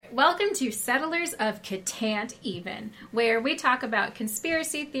Welcome to Settlers of Catan Even, where we talk about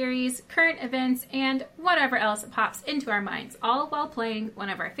conspiracy theories, current events, and whatever else pops into our minds, all while playing one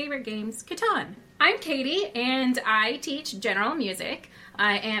of our favorite games, Catan. I'm Katie, and I teach general music.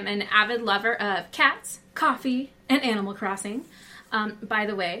 I am an avid lover of cats, coffee, and Animal Crossing. By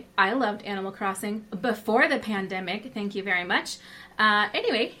the way, I loved Animal Crossing before the pandemic. Thank you very much.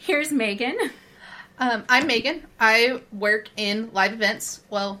 Anyway, here's Megan. I'm Megan. I work in live events.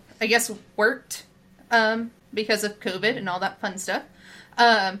 Well, I guess worked because of COVID and all that fun stuff.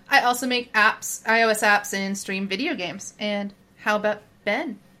 I also make apps, iOS apps, and stream video games. And how about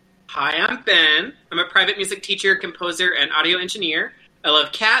Ben? Hi, I'm Ben. I'm a private music teacher, composer, and audio engineer. I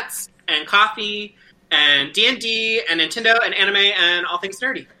love cats and coffee and D&D and Nintendo and anime and all things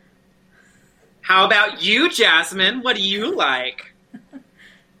nerdy. How about you, Jasmine? What do you like?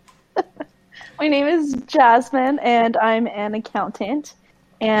 My name is Jasmine, and I'm an accountant.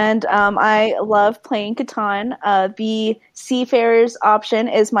 And I love playing Catan. The Seafarers option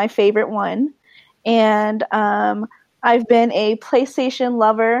is my favorite one. And I've been a PlayStation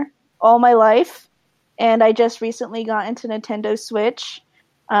lover all my life. And I just recently got into Nintendo Switch.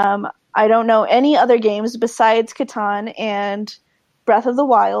 I don't know any other games besides Catan and Breath of the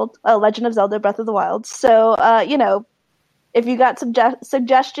Wild, Legend of Zelda Breath of the Wild. So, if you got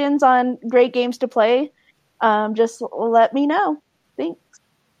suggestions on great games to play, just let me know. Thanks.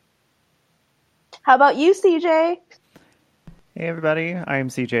 How about you, CJ? Hey, everybody. I'm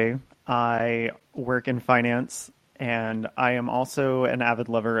CJ. I work in finance, and I am also an avid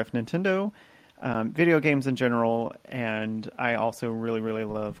lover of Nintendo, video games in general, and I also really, really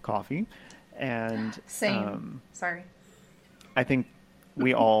love coffee. And Same. Sorry. I think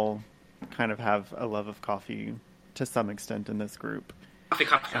we all kind of have a love of coffee to some extent in this group.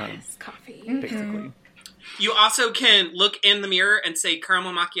 Coffee. Basically. You also can look in the mirror and say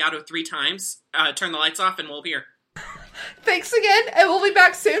caramel macchiato 3 times, turn the lights off, and we'll be here. Thanks again, and we'll be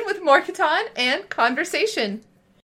back soon with more Catan and conversation.